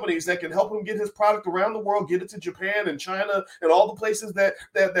Black-owned companies that can help him get his product around the world, get it to Japan and China and all the places that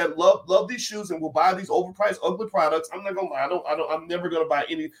love these shoes and will buy these overpriced, ugly products. I'm not gonna lie, I'm never gonna buy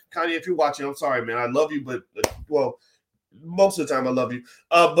any. Kanye, if you're watching, I'm sorry, man. I love you, but well, most of the time I love you.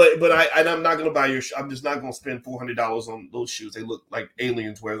 But I'm not gonna buy your. I'm just not gonna spend $400 on those shoes. They look like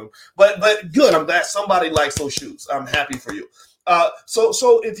aliens wear them. But good. I'm glad somebody likes those shoes. I'm happy for you.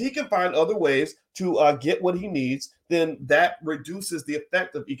 So if he can find other ways to get what he needs, then that reduces the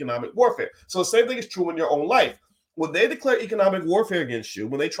effect of economic warfare. So the same thing is true in your own life. When they declare economic warfare against you,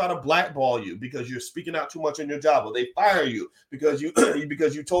 when they try to blackball you because you're speaking out too much in your job, or they fire you because you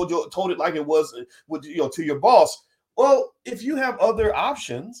told it like it was to your boss. Well, if you have other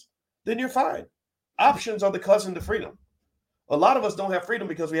options, then you're fine. Options are the cousin to freedom. A lot of us don't have freedom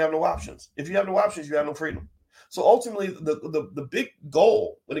because we have no options. If you have no options, you have no freedom. So ultimately, the big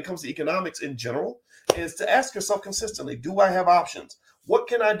goal when it comes to economics in general is to ask yourself consistently, do I have options? What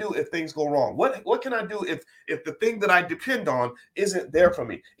can I do if things go wrong? What can I do if the thing that I depend on isn't there for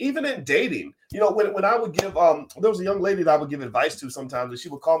me? Even in dating, when I would give, there was a young lady that I would give advice to sometimes, and she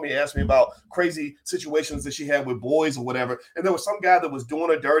would call me and ask me about crazy situations that she had with boys or whatever. And there was some guy that was doing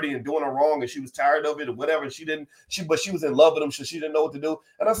her dirty and doing her wrong, and she was tired of it or whatever. And but she was in love with him, so she didn't know what to do.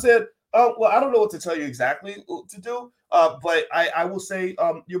 And I said, well, I don't know what to tell you exactly to do, but I will say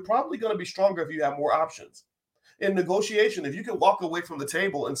you're probably going to be stronger if you have more options. In negotiation, if you can walk away from the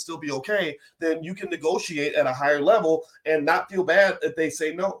table and still be okay, then you can negotiate at a higher level and not feel bad if they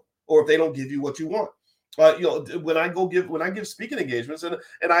say no or if they don't give you what you want. When I give speaking engagements and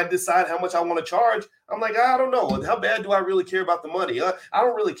I decide how much I want to charge, I'm like, I don't know. How bad do I really care about the money? I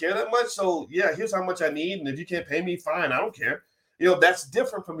don't really care that much. So yeah, here's how much I need. And if you can't pay me, fine. I don't care. That's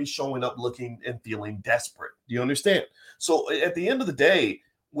different from me showing up looking and feeling desperate. Do you understand? So at the end of the day,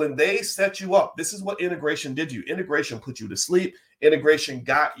 when they set you up, this is what integration did to you. Integration put you to sleep. Integration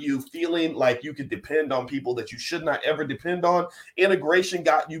got you feeling like you could depend on people that you should not ever depend on. Integration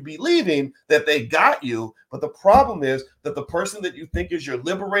got you believing that they got you. But the problem is that the person that you think is your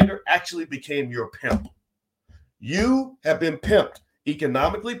liberator actually became your pimp. You have been pimped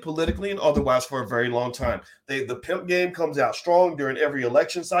economically, politically, and otherwise for a very long time. The pimp game comes out strong during every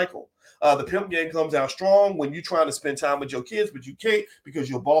election cycle. The pimp game comes out strong when you're trying to spend time with your kids, but you can't because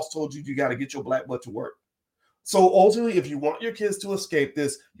your boss told you got to get your black butt to work. So ultimately, if you want your kids to escape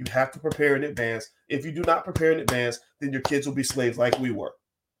this, you have to prepare in advance. If you do not prepare in advance, then your kids will be slaves like we were.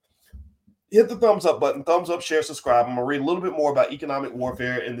 Hit the thumbs up button, thumbs up, share, subscribe. I'm going to read a little bit more about economic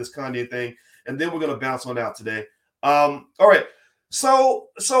warfare and this Kanye thing, and then we're going to bounce on out today. All right. So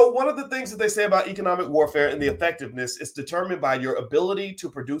one of the things that they say about economic warfare and the effectiveness is determined by your ability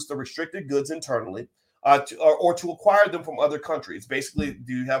to produce the restricted goods internally or to acquire them from other countries. Basically,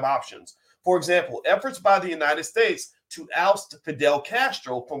 do you have options? For example, efforts by the United States to oust Fidel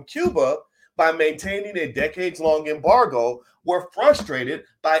Castro from Cuba by maintaining a decades-long embargo were frustrated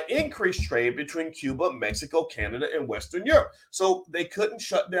by increased trade between Cuba, Mexico, Canada, and Western Europe. So they couldn't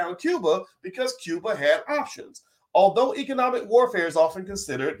shut down Cuba because Cuba had options. Although economic warfare is often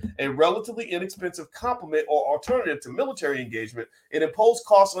considered a relatively inexpensive complement or alternative to military engagement, it imposed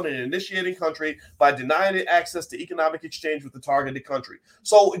costs on an initiating country by denying it access to economic exchange with the targeted country.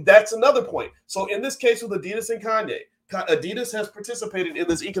 So that's another point. So in this case with Adidas and Kanye, Adidas has participated in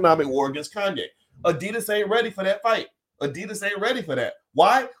this economic war against Kanye. Adidas ain't ready for that fight. Adidas ain't ready for that.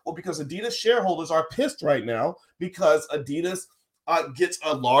 Why? Well, because Adidas shareholders are pissed right now because Adidas gets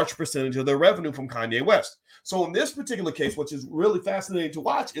a large percentage of their revenue from Kanye West. So in this particular case, which is really fascinating to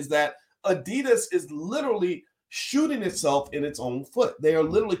watch, is that Adidas is literally shooting itself in its own foot. They are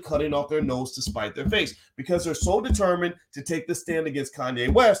literally cutting off their nose to spite their face because they're so determined to take the stand against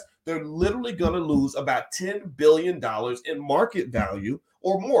Kanye West. They're literally going to lose about $10 billion in market value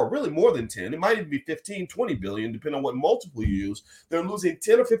or more, really more than 10. It might even be 15, 20 billion, depending on what multiple you use. They're losing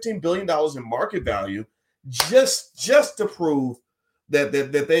 10 or $15 billion in market value just to prove that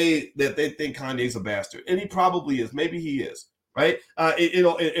they think Kanye's a bastard, and he probably is. Maybe he is, right?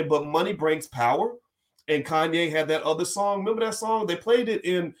 But money brings power, and Kanye had that other song. Remember that song? They played it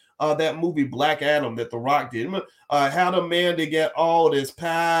in that movie Black Adam that The Rock did. Remember, how the man to get all this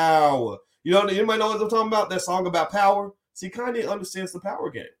power? You know, anybody know what I'm talking about? That song about power. See, Kanye understands the power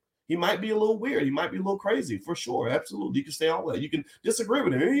game. He might be a little weird. He might be a little crazy, for sure. Absolutely. You can say all that. You can disagree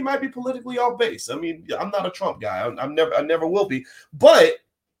with him. He might be politically off base. I mean, I'm not a Trump guy. I never will be. But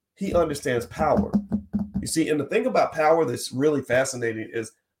he understands power. You see, and the thing about power that's really fascinating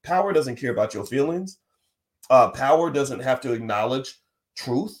is power doesn't care about your feelings. Power doesn't have to acknowledge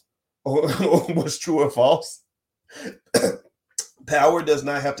truth or what's true or false. Power does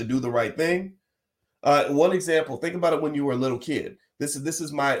not have to do the right thing. One example, think about it when you were a little kid. This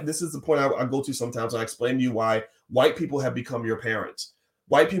is the point I go to sometimes. I explain to you why white people have become your parents.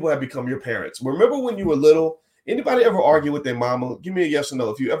 White people have become your parents. Remember when you were little? Anybody ever argue with their mama? Give me a yes or no.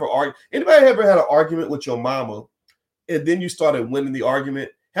 If you ever argue, anybody ever had an argument with your mama, and then you started winning the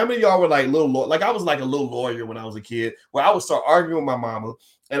argument? How many of y'all were like like I was like a little lawyer when I was a kid, where I would start arguing with my mama,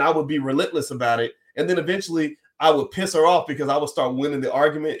 and I would be relentless about it, and then eventually I would piss her off because I would start winning the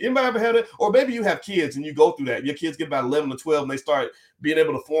argument. Anybody ever had it? Or maybe you have kids and you go through that. Your kids get about 11 or 12 and they start being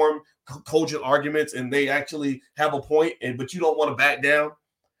able to form cogent arguments and they actually have a point, but you don't want to back down,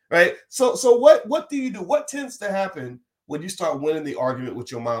 right? So what do you do? What tends to happen when you start winning the argument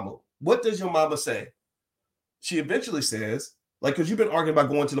with your mama? What does your mama say? She eventually says, like, because you've been arguing about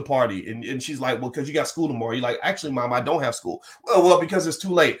going to the party, and she's like, well, because you got school tomorrow. You're like, actually, Mom, I don't have school. Well, because it's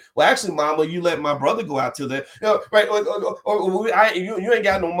too late. Well, actually, Mama, you let my brother go out to the, right? You ain't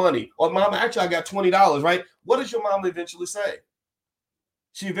got no money. Or, Mama, actually, I got $20, right? What does your mama eventually say?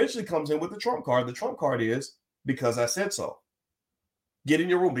 She eventually comes in with the trump card. The trump card is, because I said so. Get in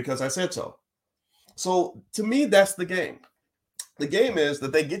your room because I said so. So, to me, that's the game. The game is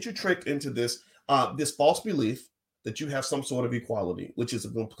that they get you tricked into this false belief that you have some sort of equality, which is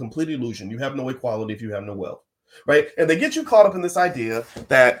a complete illusion. You have no equality if you have no wealth, right? And they get you caught up in this idea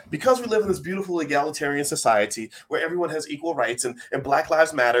that because we live in this beautiful egalitarian society where everyone has equal rights and Black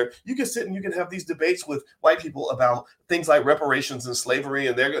Lives Matter, you can sit and you can have these debates with white people about things like reparations and slavery,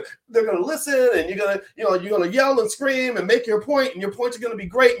 and they're going to listen, and you're going to yell and scream and make your point, and your points are going to be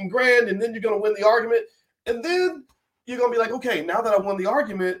great and grand, and then you're going to win the argument, and then you're going to be like, okay, now that I won the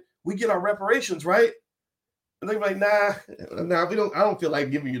argument, we get our reparations, right? And they're like, nah, we don't. I don't feel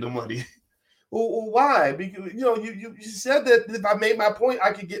like giving you the money. Well, why? Because you said that if I made my point,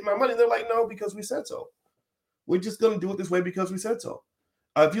 I could get my money. They're like, no, because we said so. We're just going to do it this way because we said so.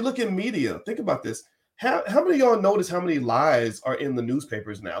 If you look in media, think about this. How many of y'all notice how many lies are in the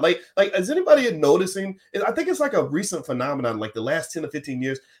newspapers now? Like, is anybody noticing? I think it's like a recent phenomenon, like the last 10 or 15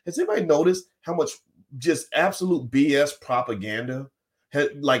 years. Has anybody noticed how much just absolute BS propaganda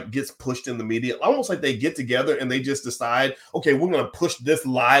gets pushed in the media? Almost like they get together and they just decide, okay, we're going to push this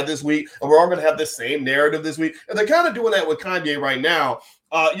lie this week, and we're all going to have the same narrative this week. And they're kind of doing that with Kanye right now.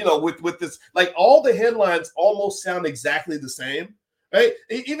 With this, like all the headlines almost sound exactly the same, right?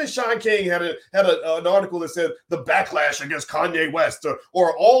 Even Sean King had an article that said the backlash against Kanye West,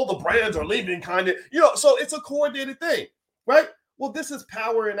 or all the brands are leaving Kanye. So it's a coordinated thing, right? Well, this is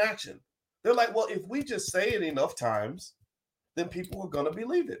power in action. They're like, well, if we just say it enough times, then people are going to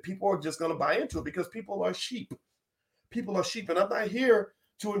believe it. People are just going to buy into it because people are sheep. People are sheep. And I'm not here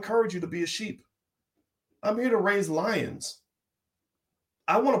to encourage you to be a sheep. I'm here to raise lions.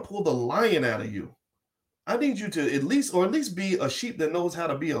 I want to pull the lion out of you. I need you to at least be a sheep that knows how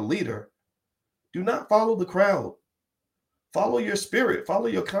to be a leader. Do not follow the crowd. Follow your spirit. Follow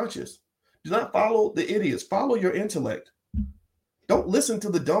your conscience. Do not follow the idiots. Follow your intellect. Don't listen to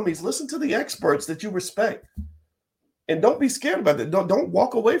the dummies. Listen to the experts that you respect. And don't be scared about that. Don't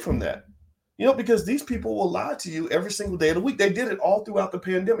walk away from that. Because these people will lie to you every single day of the week. They did it all throughout the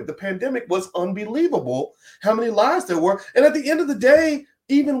pandemic. The pandemic was unbelievable how many lies there were. And at the end of the day,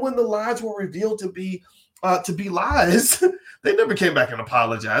 even when the lies were revealed to be lies, they never came back and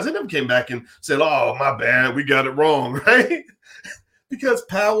apologized. They never came back and said, oh, my bad, we got it wrong, right? Because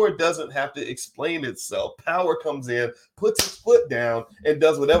power doesn't have to explain itself. Power comes in, puts its foot down, and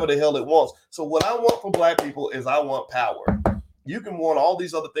does whatever the hell it wants. So what I want for Black people is I want power. You can want all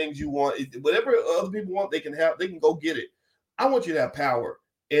these other things you want. Whatever other people want, they can go get it. I want you to have power.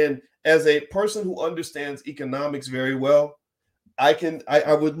 And as a person who understands economics very well,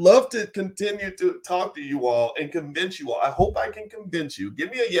 I would love to continue to talk to you all and convince you all. I hope I can convince you. Give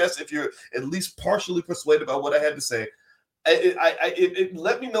me a yes if you're at least partially persuaded by what I had to say.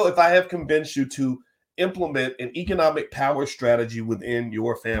 Let me know if I have convinced you to implement an economic power strategy within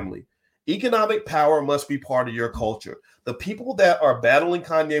your family. Economic power must be part of your culture. The people that are battling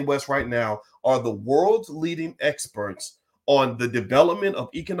Kanye West right now are the world's leading experts on the development of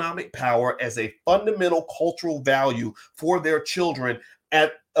economic power as a fundamental cultural value for their children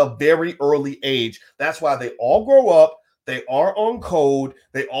at a very early age. That's why they all grow up. They are on code.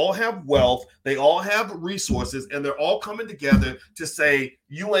 They all have wealth. They all have resources, and they're all coming together to say,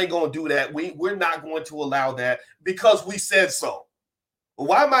 you ain't going to do that. We're not going to allow that because we said so.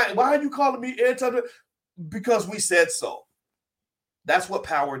 Why are you calling me anti? Because we said so. That's what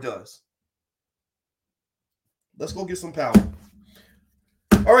power does. Let's go get some power.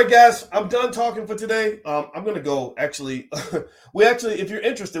 All right, guys, I'm done talking for today. I'm going to go actually, if you're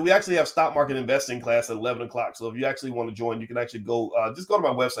interested, we actually have stock market investing class at 11 o'clock. So if you actually want to join, you can actually go, just go to my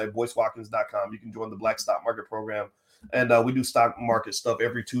website, boycewatkins.com. You can join the Black Stock Market Program. And we do stock market stuff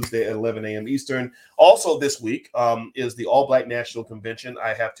every Tuesday at 11 a.m. Eastern. Also this week is the All Black National Convention.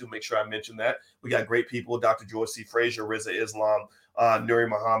 I have to make sure I mention that. We got great people, Dr. George C. Frazier, Riza Islam, Nuri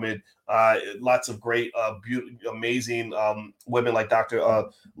Muhammad, lots of great, amazing women like Dr.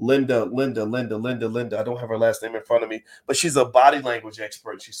 Linda. I don't have her last name in front of me, but she's a body language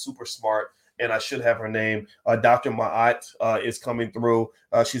expert. She's super smart. And I should have her name. Dr. Ma'at is coming through.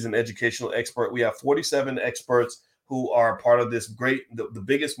 She's an educational expert. We have 47 experts who are part of this great, the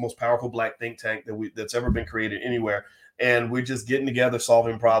biggest, most powerful Black think tank that's ever been created anywhere. And we're just getting together,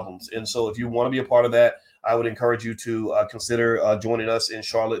 solving problems. And so if you want to be a part of that, I would encourage you to consider joining us in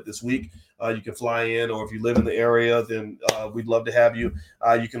Charlotte this week. You can fly in, or if you live in the area, then we'd love to have you.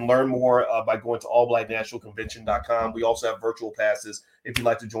 You can learn more by going to allblacknationalconvention.com. We also have virtual passes if you'd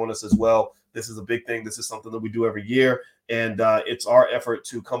like to join us as well. This is a big thing. This is something that we do every year, and it's our effort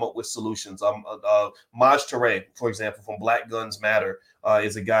to come up with solutions. Maj Touré, for example, from Black Guns Matter,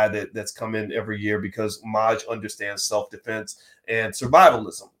 is a guy that's come in every year because Maj understands self-defense and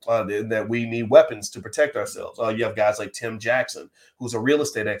survivalism, that we need weapons to protect ourselves. You have guys like Tim Jackson, who's a real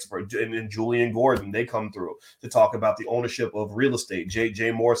estate expert, and Julian Gordon. They come through to talk about the ownership of real estate.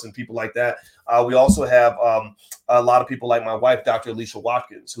 Jay Morrison, people like that. We also have a lot of people like my wife, Dr. Alicia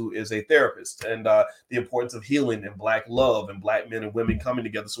Watkins, who is a therapist, and the importance of healing and Black love and Black men and women coming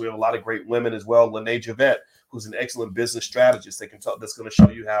together. So we have a lot of great women as well. Lene Javette, who's an excellent business strategist that's going to show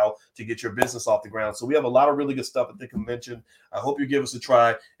you how to get your business off the ground. So we have a lot of really good stuff at the convention. I hope you give us a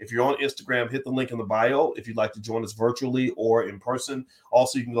try. If you're on Instagram, hit the link in the bio if you'd like to join us virtually or in person.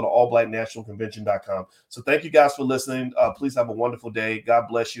 Also, you can go to allblacknationalconvention.com. So thank you guys for listening. Please have a wonderful day. God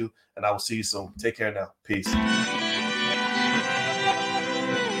bless you, and I will see you soon. Take care now. Peace.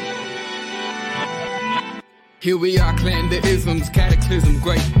 Here we are, clan the isms, cataclysm,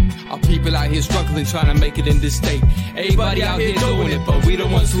 great. Our people out here struggling, trying to make it in this state. Everybody out here doing it, but we the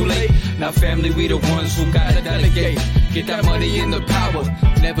ones who late. Now family, we the ones who gotta delegate. Get that money in the power,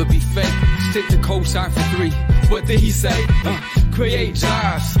 never be fake. Stick to cosign for 3. What did he say? Create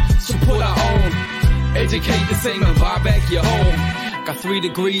jobs, support our own. Educate the same and buy back your home. Got 3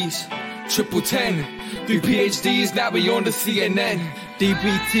 degrees, triple 10. 3 PhDs, now we on the CNN.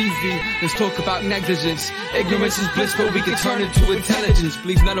 DBTV, let's talk about negligence. Ignorance is bliss, but we can turn it to intelligence.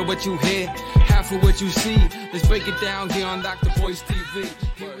 Believe none of what you hear, half of what you see. Let's break it down here on Dr. Boyce TV.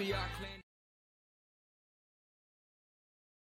 Here we are.